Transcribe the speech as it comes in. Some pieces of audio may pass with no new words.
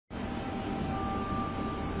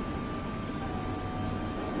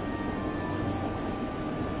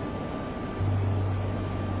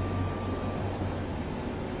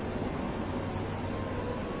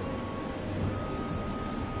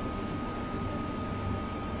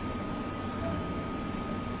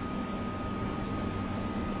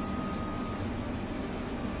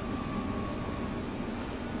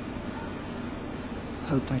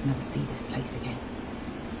hoped I'd never see this place again.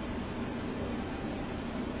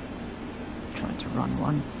 Tried to run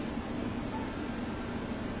once.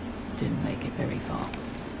 Didn't make it very far.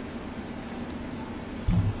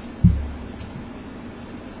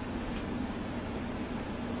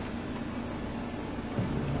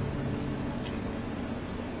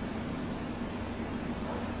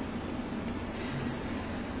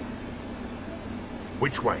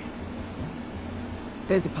 Which way?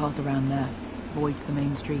 There's a path around there. Avoids the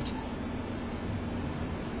main street.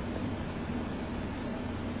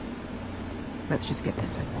 Let's just get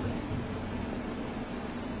this over with.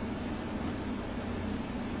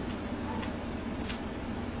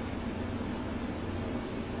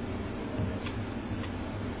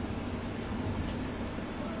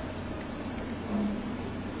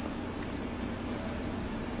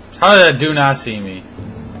 How did that dude not see me?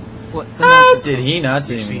 What's the matter? How did he not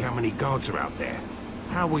see You see me? how many guards are out there?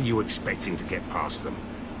 How were you expecting to get past them?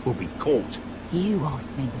 We'll be caught. You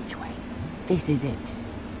asked me which way. This is it.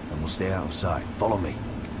 And we'll stay out of sight. Follow me.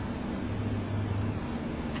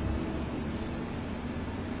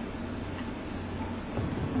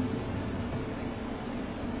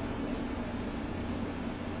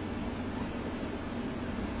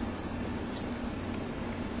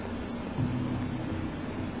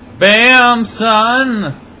 Bam,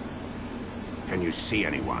 son! Can you see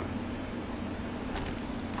anyone?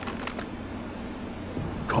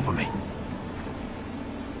 Cover me.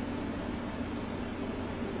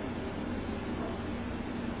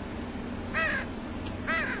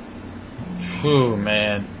 Phew,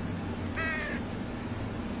 man.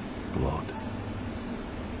 Blood.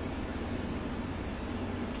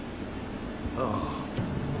 Oh.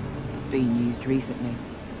 Been used recently.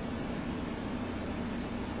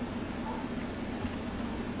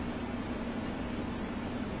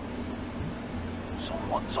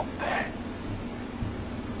 Someone's up there.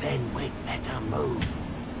 Then we'd better move.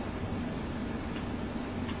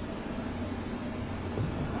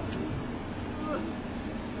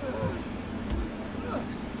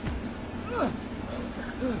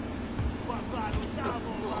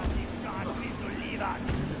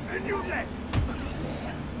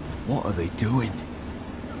 What are they doing?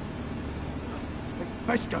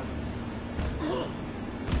 Pesca!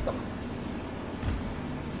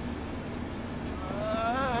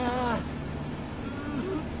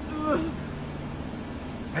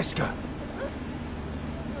 Pesca!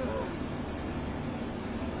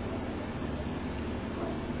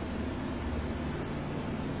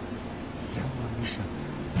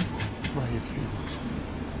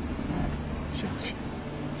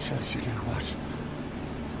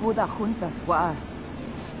 Skóda juntas wa.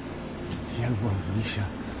 Yellow Misha,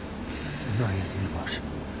 no jest libasz.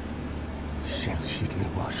 Szczęśliwy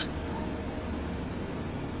libasz.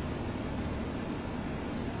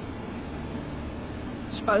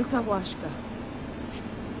 Szpalsa łaszka.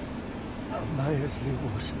 No jest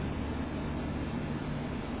libasz.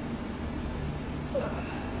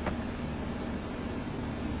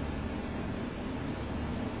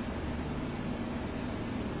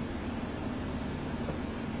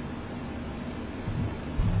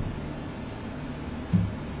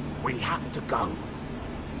 We have to go.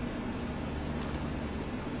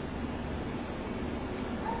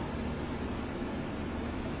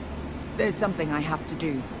 There's something I have to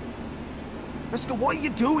do. Pesca, what are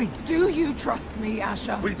you doing? Do you trust me,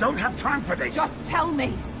 Asher? We don't have time for this. Just tell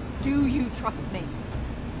me. Do you trust me?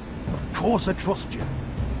 Of course I trust you.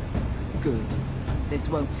 Good. This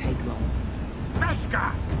won't take long.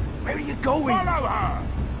 Pesca! Where are you going? Follow her!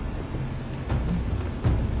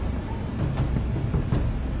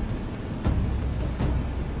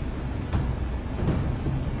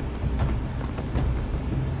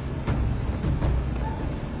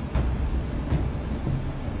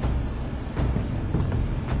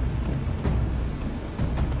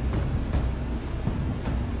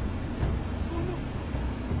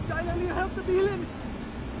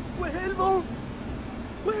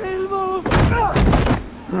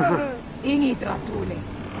 Ingi Dratuli.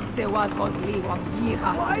 Se was liwang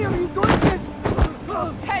yiras. Why are you doing this?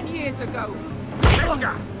 10 years ago.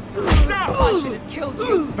 Pesca! No! I should have killed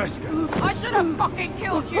you. Pesca! I should have fucking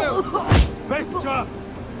killed you. Pesca!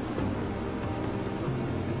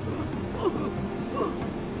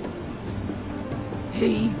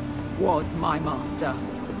 He was my master.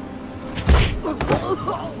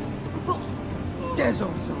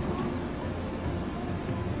 Desorzos.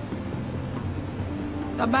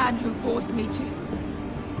 The man who forced me to...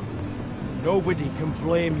 Nobody can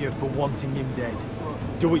blame you for wanting him dead.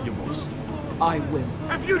 Do what you must. I will.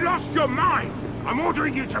 Have you lost your mind? I'm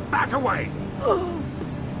ordering you to back away.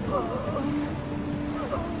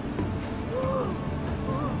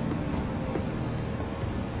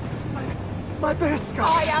 My best guy.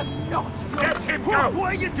 I am not. Let him go!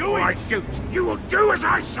 What are you Or doing? I shoot! You will do as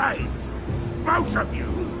I say! Both of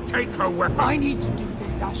you, take her weapon. I need to do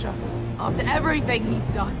this, Asher. After everything he's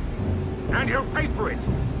done. And he'll pay for it.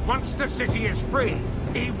 Once the city is free,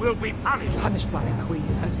 he will be punished. Punished by a queen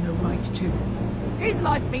who has no right to. His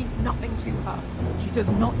life means nothing to her. She does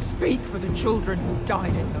not speak for the children who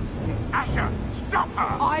died in those pits. Asher, stop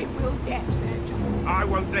her! I will get their justice. I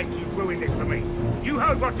won't let you ruin this for me. You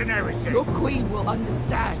heard what Daenerys said. Your queen will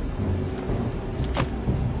understand.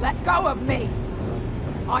 Let go of me.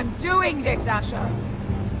 I'm doing this, Asher.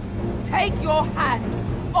 Take your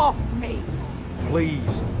hand off me.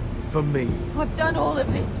 Please, for me. I've done all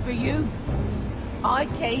of this for you. I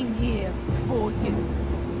came here for you.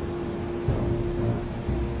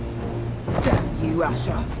 Damn you,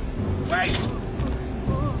 Asher. Wait!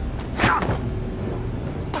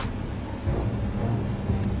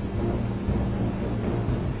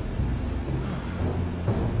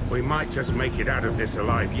 We might just make it out of this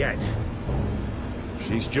alive yet.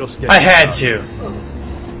 She's just getting I had started. to.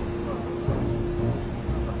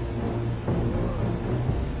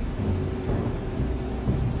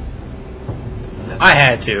 I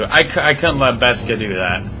had to. I couldn't let Beska do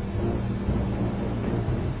that.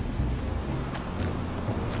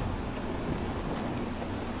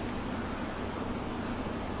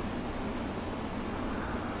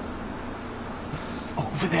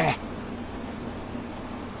 Over there.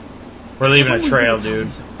 We're leaving a Someone trail, give it to dude. me,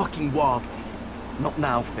 it's a fucking war thing. Not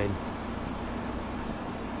now, Finn.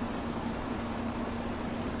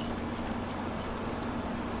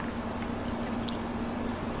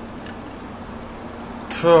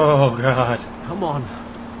 Oh god. Come on.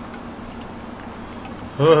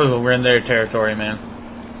 Ooh, we're in their territory, man.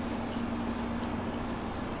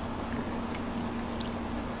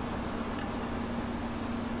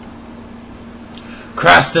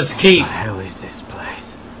 Cross this keep. What the hell is this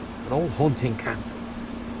place? An old hunting camp.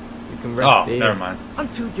 You can rest Oh, here. never mind.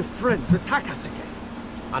 Until your friends attack us again.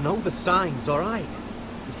 I know the signs, alright?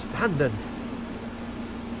 It's abandoned.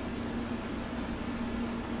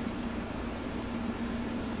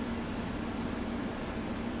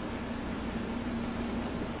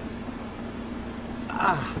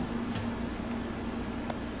 Ah.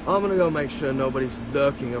 I'm gonna go make sure nobody's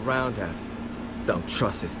lurking around here. Don't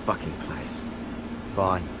trust this fucking place.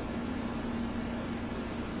 Fine.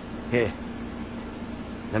 Here.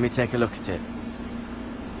 Let me take a look at it.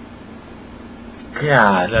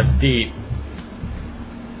 God, that's deep.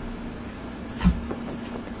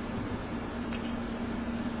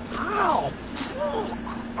 Ow!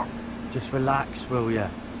 Just relax, will ya?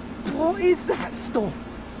 What is that stuff?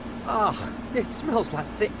 Ah, it smells like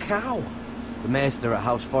sick cow. The maester at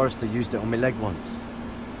House Forrester used it on my leg once.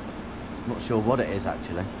 Not sure what it is,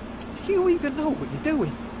 actually. Do you even know what you're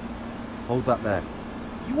doing? Hold that there.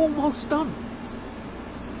 You almost done.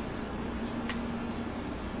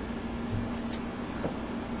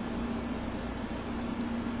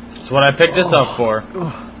 That's what I picked this up for.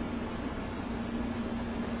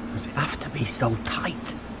 Does it have to be so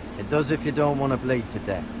tight? It does if you don't want to bleed to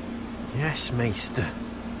death. Yes, maester.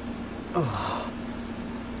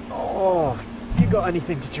 Oh, you got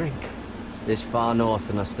anything to drink? This far north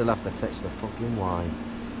and I still have to fetch the fucking wine.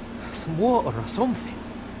 Some water or something,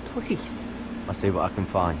 please. I'll see what I can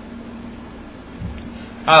find.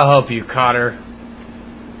 I'll help you, Cotter.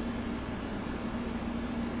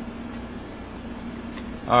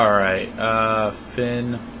 Alright,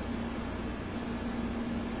 Finn.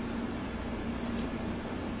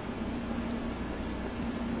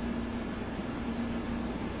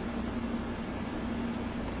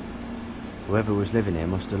 Whoever was living here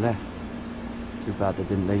must have left. Too bad they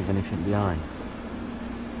didn't leave anything behind.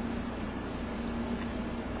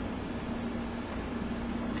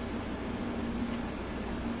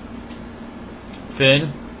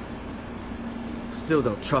 Finn? Still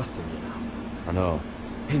don't trust him, you know. I know.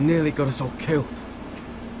 He nearly got us all killed.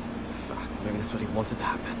 Fuck, maybe that's what he wanted to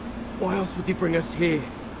happen. Why else would he bring us here?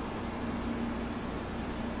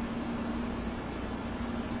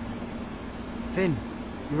 Finn,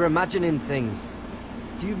 you're imagining things.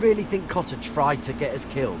 Do you really think Cotter tried to get us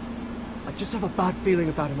killed? I just have a bad feeling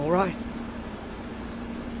about him, alright?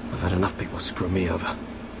 I've had enough people screw me over.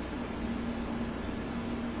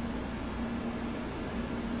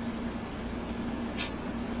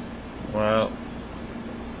 Well,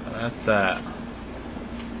 that's that.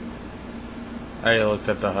 I already looked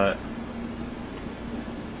at the hut.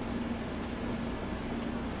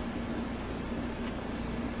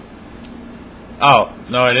 Oh,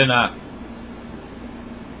 no, I did not.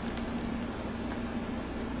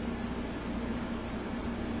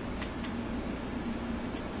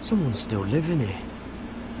 Someone's still living here.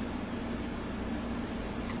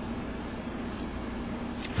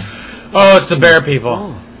 Oh, it's the bear people.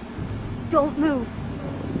 Oh, Don't move.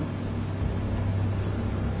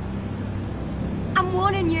 I'm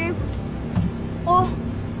warning you. Or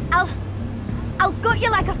I'll gut you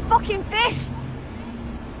like a fucking fish.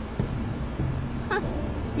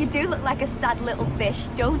 You do look like a sad little fish,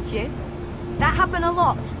 don't you? That happen a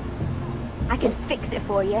lot. I can fix it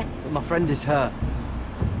for you. but my friend is hurt.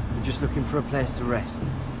 We're just looking for a place to rest.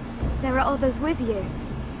 There are others with you.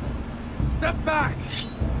 Step back!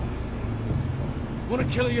 Want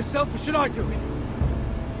to kill her yourself, or should I do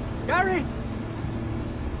it? Garrett!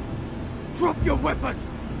 Drop your weapon!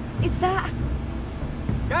 Is that...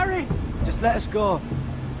 Garrett! Just let us go.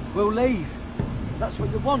 We'll leave. That's what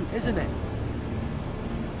you want, isn't it?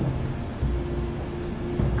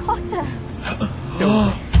 Cotter?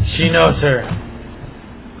 She knows her.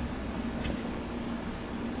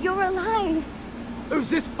 You're alive. Who's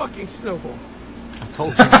this fucking snowball? I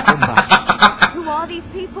told you to come back. Who are these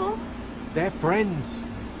people? They're friends.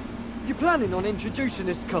 You planning on introducing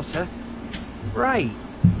us to Cotter? Right.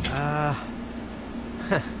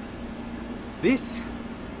 This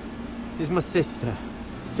is my sister,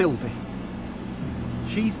 Sylvie.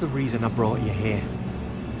 She's the reason I brought you here.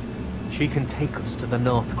 She can take us to the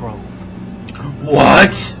North Grove.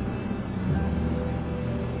 What?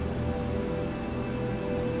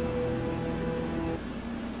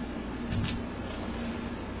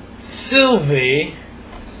 Sylvie?